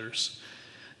engage others,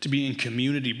 to be in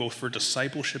community, both for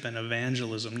discipleship and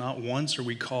evangelism. Not once are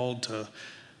we called to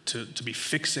be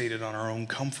fixated on our own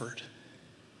comfort.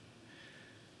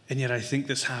 And yet I think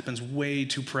this happens way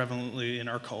too prevalently in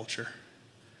our culture,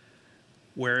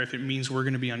 where if it means we're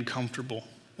going to be uncomfortable,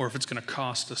 or if it's going to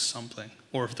cost us something,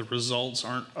 or if the results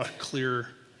aren't a clear,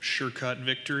 sure-cut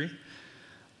victory,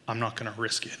 I'm not going to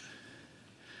risk it.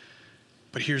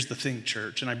 But here's the thing,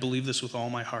 church, and I believe this with all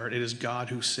my heart. It is God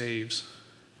who saves,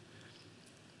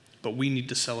 but we need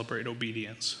to celebrate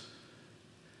obedience.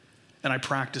 And I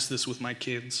practice this with my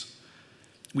kids.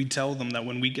 We tell them that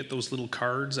when we get those little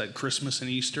cards at Christmas and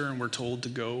Easter and we're told to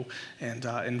go and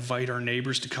invite our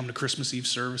neighbors to come to Christmas Eve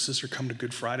services or come to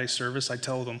Good Friday service, I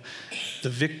tell them the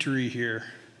victory here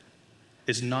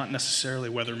is not necessarily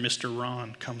whether Mr.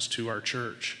 Ron comes to our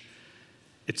church.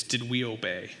 It's did we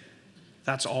obey?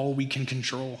 That's all we can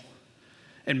control.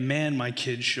 And man, my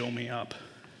kids show me up.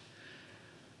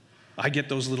 I get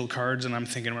those little cards and I'm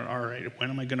thinking, all right, when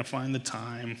am I going to find the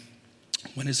time?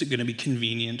 When is it going to be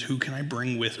convenient? Who can I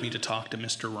bring with me to talk to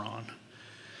Mr. Ron?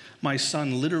 My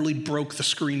son literally broke the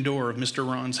screen door of Mr.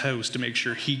 Ron's house to make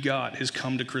sure he got his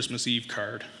come to Christmas Eve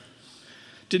card.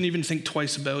 Didn't even think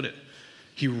twice about it.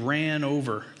 He ran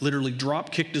over, literally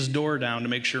drop-kicked his door down to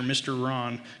make sure Mr.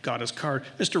 Ron got his card.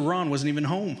 Mr. Ron wasn't even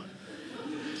home.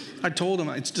 I told him,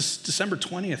 it's December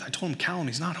 20th. I told him, Callum,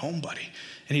 he's not home, buddy.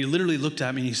 And he literally looked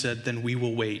at me and he said, then we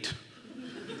will wait.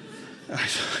 I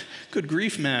thought, good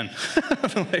grief, man.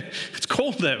 It's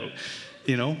cold out.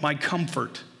 My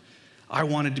comfort. I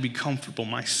wanted to be comfortable.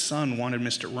 My son wanted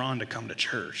Mr. Ron to come to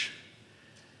church.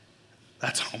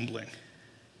 That's humbling.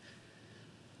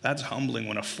 That's humbling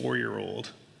when a 4-year-old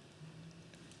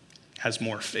has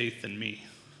more faith than me.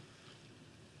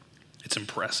 It's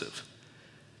impressive.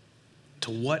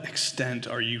 To what extent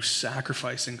are you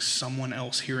sacrificing someone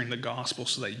else hearing the gospel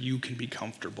so that you can be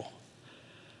comfortable?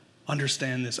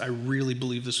 Understand this. I really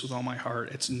believe this with all my heart.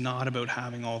 It's not about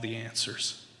having all the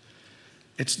answers.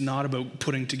 It's not about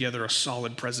putting together a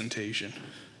solid presentation.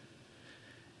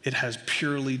 It has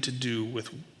purely to do with,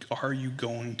 are you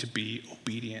going to be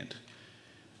obedient?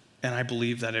 And I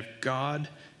believe that if God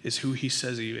is who he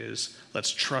says he is,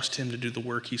 let's trust him to do the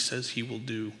work he says he will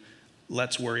do.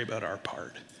 Let's worry about our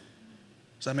part.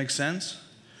 Does that make sense?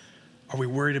 Are we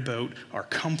worried about our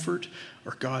comfort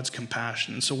or God's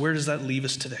compassion? And so where does that leave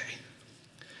us today?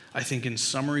 I think in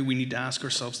summary, we need to ask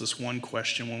ourselves this one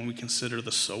question when we consider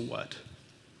the so what.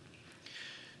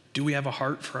 Do we have a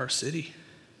heart for our city?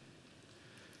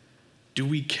 Do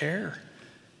we care?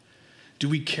 Do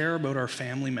we care about our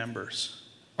family members,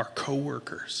 our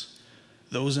coworkers,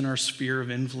 those in our sphere of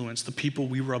influence, the people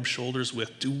we rub shoulders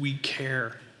with? Do we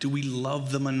care? Do we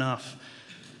love them enough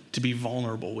to be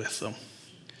vulnerable with them?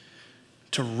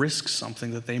 To risk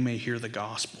something that they may hear the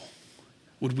gospel?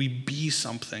 Would we be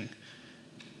something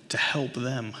to help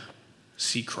them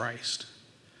see Christ?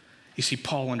 You see,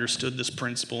 Paul understood this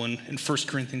principle in 1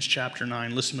 Corinthians chapter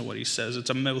 9. Listen to what he says. It's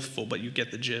a mouthful, but you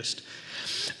get the gist.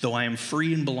 Though I am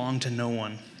free and belong to no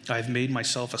one, I have made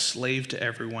myself a slave to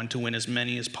everyone to win as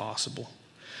many as possible.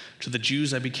 To the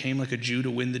Jews I became like a Jew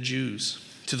to win the Jews.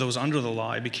 To those under the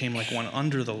law I became like one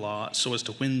under the law so as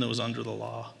to win those under the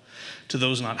law. To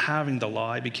those not having the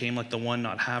law, I became like the one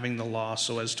not having the law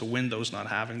so as to win those not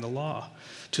having the law.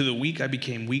 To the weak, I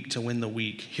became weak to win the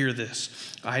weak. Hear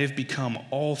this. I have become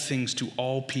all things to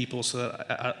all people so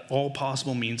that at all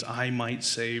possible means I might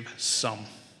save some.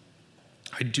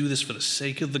 I do this for the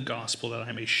sake of the gospel that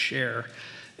I may share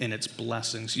in its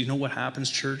blessings. You know what happens,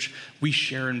 church? We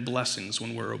share in blessings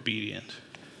when we're obedient.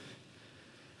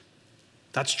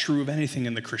 That's true of anything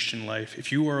in the Christian life.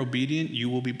 If you are obedient, you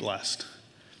will be blessed.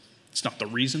 It's not the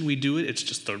reason we do it, it's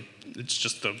just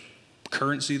the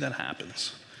currency that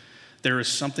happens. There is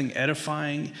something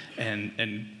edifying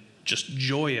and just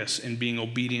joyous in being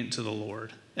obedient to the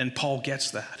Lord. And Paul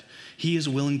gets that. He is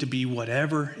willing to be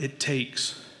whatever it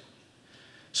takes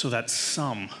so that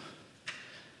some,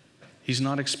 he's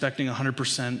not expecting a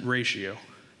 100% ratio.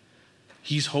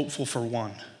 He's hopeful for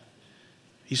one.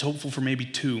 He's hopeful for maybe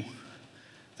two,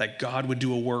 that God would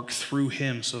do a work through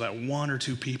him so that one or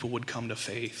two people would come to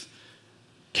faith.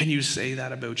 Can you say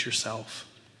that about yourself?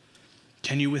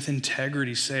 Can you with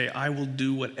integrity say, I will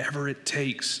do whatever it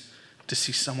takes to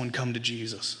see someone come to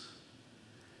Jesus?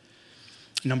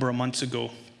 A number of months ago,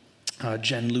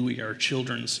 Jen Louie, our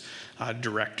children's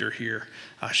director here,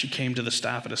 she came to the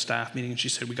staff at a staff meeting and she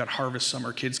said, we got Harvest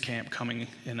Summer Kids Camp coming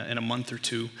in a month or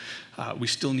two. We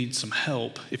still need some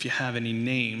help. If you have any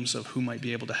names of who might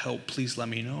be able to help, please let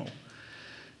me know.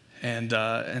 And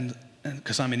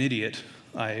because I'm an idiot,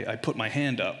 I put my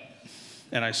hand up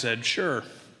and I said, sure,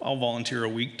 I'll volunteer a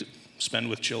week to spend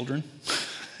with children.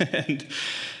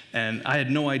 And I had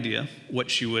no idea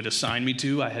what she would assign me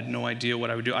to. I had no idea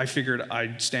what I would do. I figured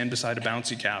I'd stand beside a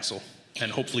bouncy castle and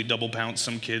hopefully double bounce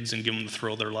some kids and give them the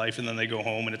thrill of their life, and then they go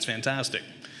home and it's fantastic.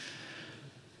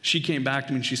 She came back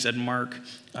to me and she said, Mark,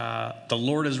 the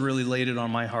Lord has really laid it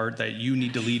on my heart that you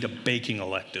need to lead a baking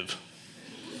elective.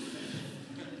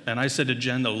 And I said to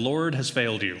Jen, the Lord has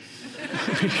failed you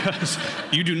because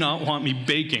you do not want me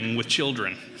baking with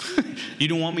children. You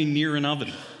don't want me near an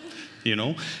oven. You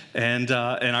know, and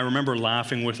I remember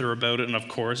laughing with her about it, and of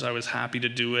course I was happy to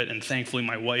do it, and thankfully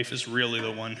my wife is really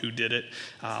the one who did it.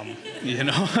 You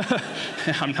know,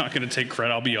 I'm not going to take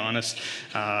credit, I'll be honest.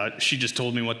 She just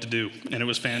told me what to do, and it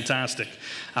was fantastic.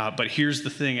 But here's the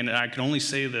thing, and I can only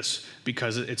say this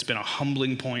because it's been a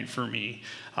humbling point for me.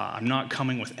 I'm not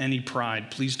coming with any pride.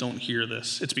 Please don't hear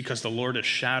this. It's because the Lord has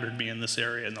shattered me in this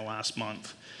area in the last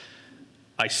month.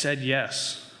 I said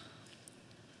yes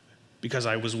because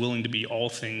I was willing to be all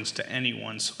things to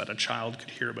anyone so that a child could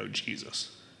hear about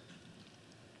Jesus.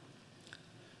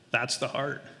 That's the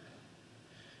heart.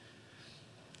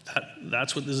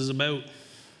 That's what this is about.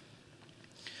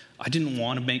 I didn't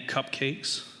want to make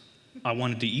cupcakes. I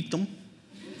wanted to eat them.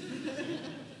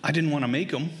 I didn't want to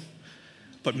make them.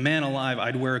 But man alive,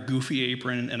 I'd wear a goofy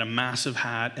apron and a massive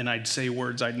hat, and I'd say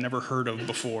words I'd never heard of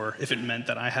before if it meant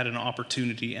that I had an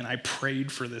opportunity. And I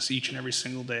prayed for this each and every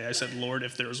single day. I said, Lord,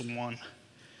 if there's one,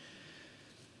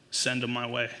 send him my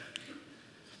way.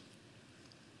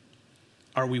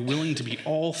 Are we willing to be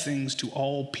all things to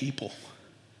all people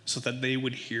so that they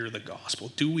would hear the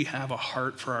gospel? Do we have a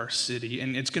heart for our city?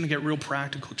 And it's going to get real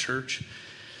practical, church.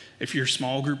 If your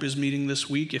small group is meeting this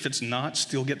week, if it's not,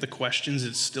 still get the questions.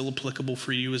 It's still applicable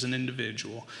for you as an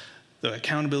individual. The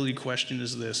accountability question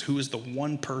is this: who is the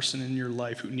one person in your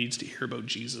life who needs to hear about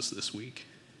Jesus this week?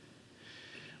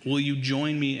 Will you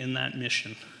join me in that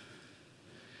mission?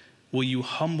 Will you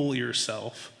humble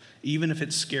yourself, even if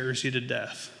it scares you to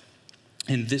death?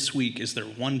 And this week, is there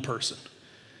one person?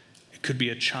 It could be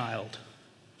a child.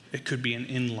 It could be an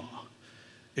in-law.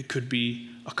 It could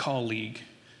be a colleague.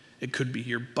 It could be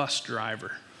your bus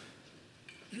driver.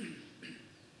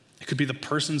 It could be the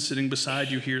person sitting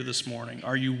beside you here this morning.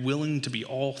 Are you willing to be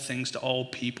all things to all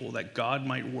people that God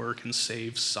might work and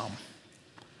save some?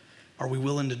 Are we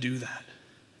willing to do that?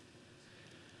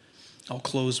 I'll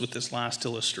close with this last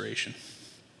illustration.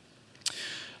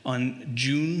 On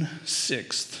June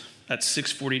 6th at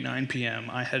 6:49 p.m.,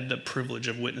 I had the privilege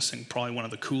of witnessing probably one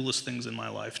of the coolest things in my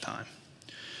lifetime.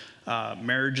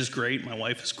 Marriage is great. My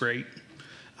wife is great.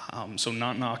 So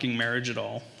not knocking marriage at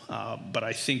all, but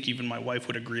I think even my wife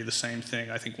would agree the same thing.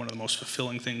 I think one of the most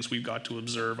fulfilling things we've got to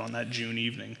observe on that June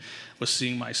evening was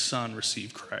seeing my son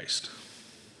receive Christ.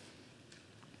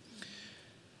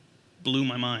 Blew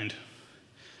my mind.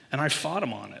 And I fought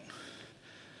him on it.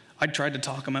 I tried to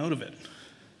talk him out of it.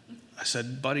 I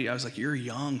said, buddy, I was like, you're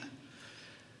young.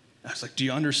 I was like, do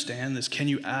you understand this? Can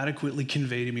you adequately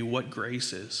convey to me what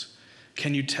grace is?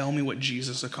 Can you tell me what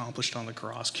Jesus accomplished on the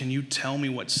cross? Can you tell me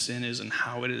what sin is and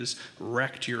how it has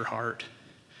wrecked your heart?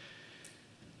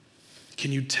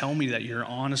 Can you tell me that you're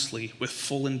honestly, with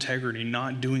full integrity,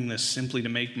 not doing this simply to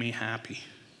make me happy?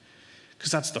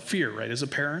 Because that's the fear, right? As a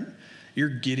parent, you're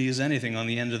giddy as anything on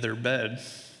the end of their bed,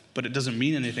 but it doesn't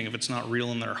mean anything if it's not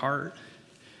real in their heart.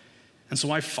 And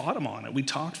so I fought him on it. We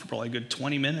talked for probably a good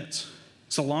 20 minutes.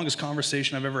 It's the longest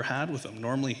conversation I've ever had with him.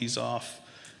 Normally he's off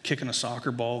kicking a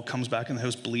soccer ball, comes back in the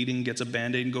house bleeding, gets a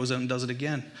Band-Aid and goes out and does it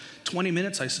again. 20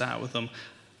 minutes I sat with him,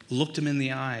 looked him in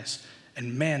the eyes,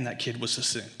 and man, that kid was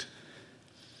succinct.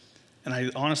 And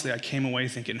I came away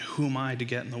thinking, who am I to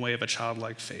get in the way of a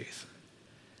childlike faith?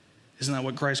 Isn't that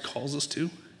what Christ calls us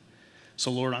to? So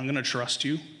Lord, I'm going to trust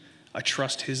you. I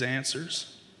trust his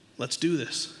answers. Let's do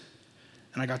this.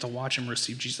 And I got to watch him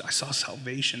receive Jesus. I saw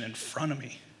salvation in front of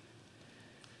me.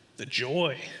 the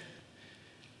joy.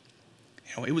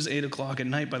 It was 8 o'clock at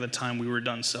night by the time we were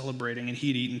done celebrating, and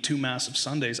he'd eaten 2 massive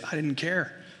sundaes. I didn't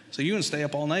care. So you can stay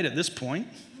up all night at this point.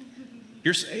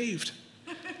 You're saved.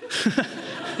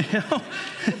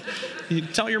 You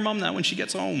tell your mom that when she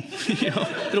gets home.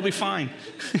 It'll be fine.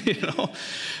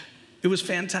 It was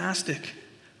fantastic.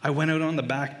 I went out on the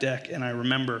back deck, and I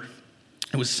remember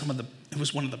it was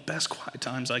one of the best quiet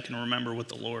times I can remember with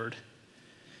the Lord.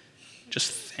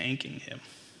 Just thanking him.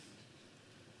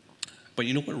 But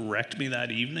you know what wrecked me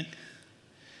that evening?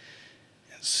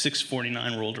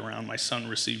 6:49 rolled around. My son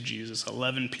received Jesus.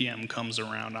 11 p.m. comes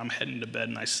around. I'm heading to bed,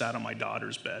 and I sat on my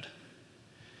daughter's bed.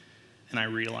 And I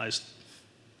realized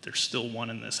there's still one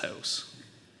in this house.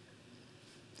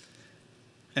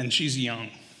 And she's young.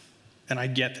 And I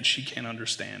get that she can't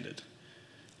understand it.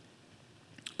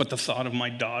 But the thought of my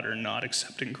daughter not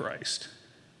accepting Christ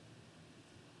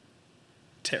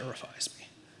terrifies me.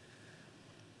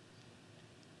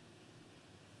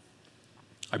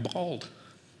 I bawled.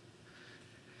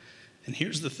 And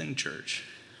here's the thing, church.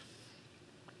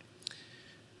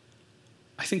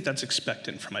 I think that's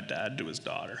expectant from a dad to his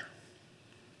daughter.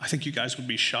 I think you guys would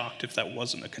be shocked if that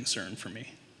wasn't a concern for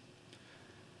me.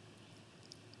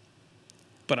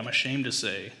 But I'm ashamed to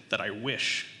say that I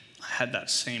wish I had that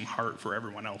same heart for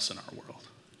everyone else in our world.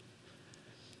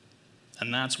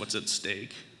 And that's what's at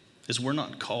stake, is we're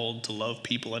not called to love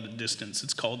people at a distance.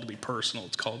 It's called to be personal.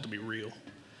 It's called to be real.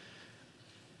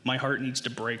 My heart needs to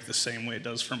break the same way it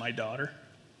does for my daughter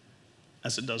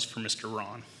as it does for Mr.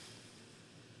 Ron.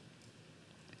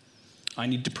 I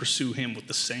need to pursue him with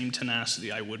the same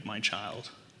tenacity I would my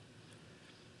child.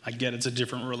 I get it's a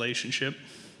different relationship.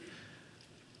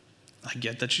 I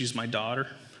get that she's my daughter.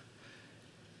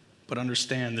 But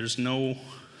understand,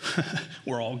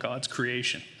 we're all God's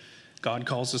creation. God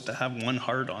calls us to have one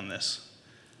heart on this,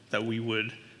 that we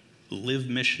would live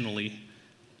missionally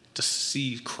to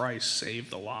see Christ save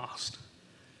the lost,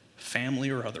 family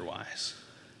or otherwise.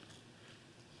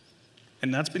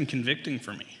 And that's been convicting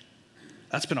for me.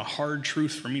 That's been a hard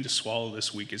truth for me to swallow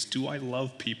this week, is do I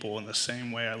love people in the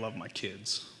same way I love my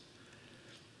kids?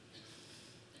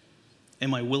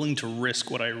 Am I willing to risk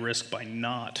what I risk by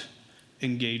not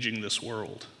engaging this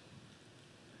world?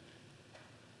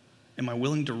 Am I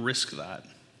willing to risk that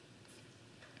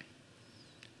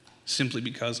simply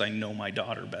because I know my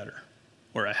daughter better,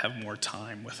 or I have more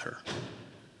time with her?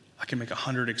 I can make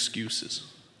 100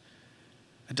 excuses.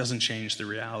 It doesn't change the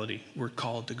reality. We're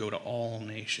called to go to all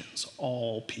nations,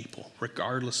 all people,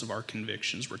 regardless of our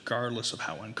convictions, regardless of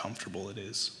how uncomfortable it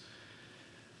is.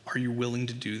 Are you willing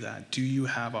to do that? Do you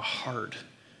have a heart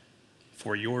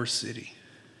for your city?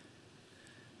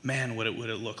 Man, what would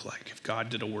it look like if God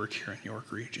did a work here in York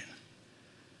Region?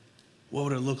 What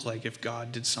would it look like if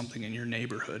God did something in your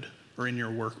neighborhood or in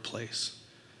your workplace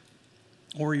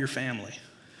or your family?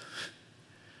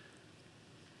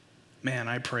 Man,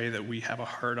 I pray that we have a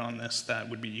heart on this that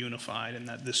would be unified, and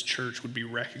that this church would be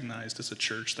recognized as a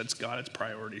church that's got its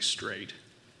priorities straight.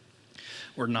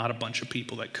 We're not a bunch of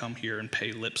people that come here and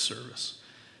pay lip service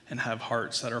and have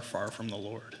hearts that are far from the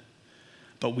Lord.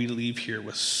 But we leave here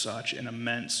with such an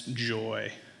immense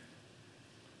joy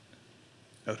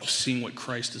out of seeing what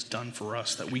Christ has done for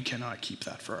us that we cannot keep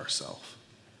that for ourselves.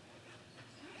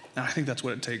 And I think that's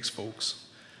what it takes, folks.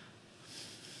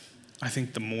 I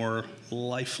think the more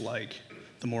lifelike,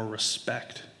 the more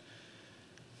respect,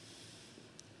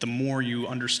 the more you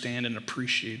understand and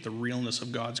appreciate the realness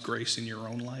of God's grace in your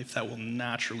own life, that will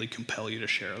naturally compel you to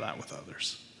share that with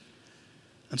others.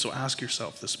 And so ask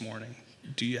yourself this morning,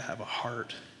 do you have a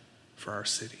heart for our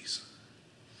cities?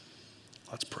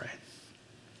 Let's pray.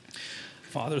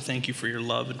 Father, thank you for your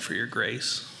love and for your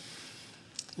grace.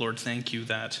 Lord, thank you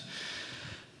that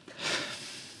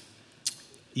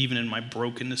even in my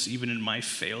brokenness, even in my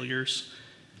failures,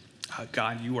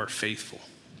 God, you are faithful.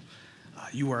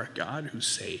 You are a God who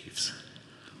saves.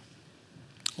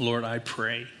 Lord, I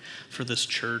pray for this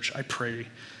church. I pray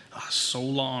so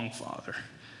long, Father,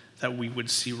 that we would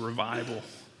see revival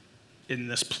in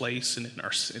this place and in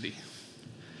our city.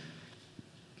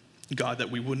 God,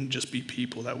 that we wouldn't just be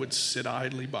people that would sit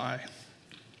idly by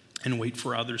and wait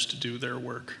for others to do their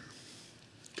work.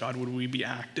 God, would we be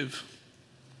active?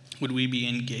 Would we be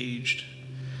engaged?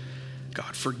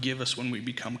 God, forgive us when we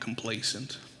become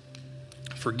complacent.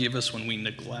 Forgive us when we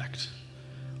neglect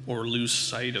or lose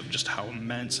sight of just how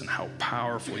immense and how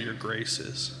powerful your grace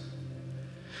is.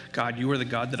 God, you are the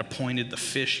God that appointed the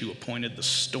fish, you appointed the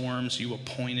storms, you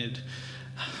appointed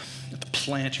the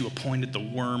plant, you appointed the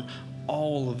worm.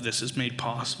 All of this is made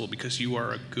possible because you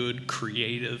are a good,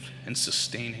 creative, and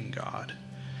sustaining God.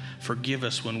 Forgive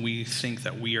us when we think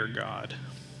that we are God.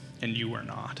 and you are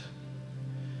not.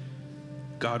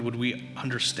 God, would we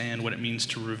understand what it means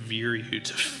to revere you,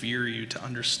 to fear you, to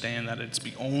understand that it's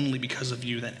only because of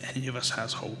you that any of us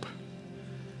has hope?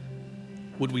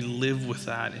 Would we live with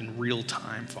that in real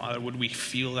time, Father? Would we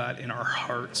feel that in our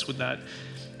hearts? Would that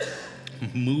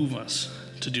move us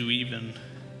to do even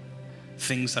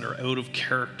things that are out of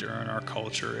character in our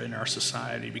culture, in our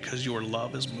society, because your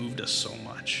love has moved us so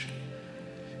much?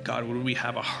 God, would we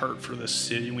have a heart for this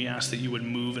city? And we ask that you would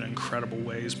move in incredible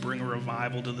ways, bring a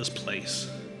revival to this place.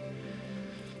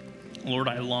 Lord,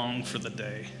 I long for the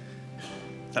day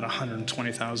that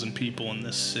 120,000 people in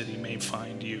this city may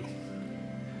find you.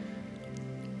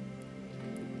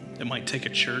 It might take a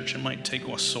church, it might take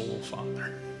a soul,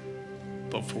 Father.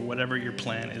 But for whatever your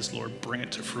plan is, Lord, bring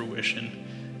it to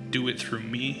fruition. Do it through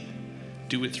me.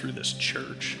 Do it through this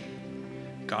church.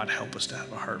 God, help us to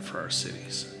have a heart for our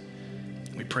cities.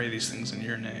 We pray these things in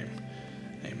your name.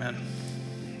 Amen.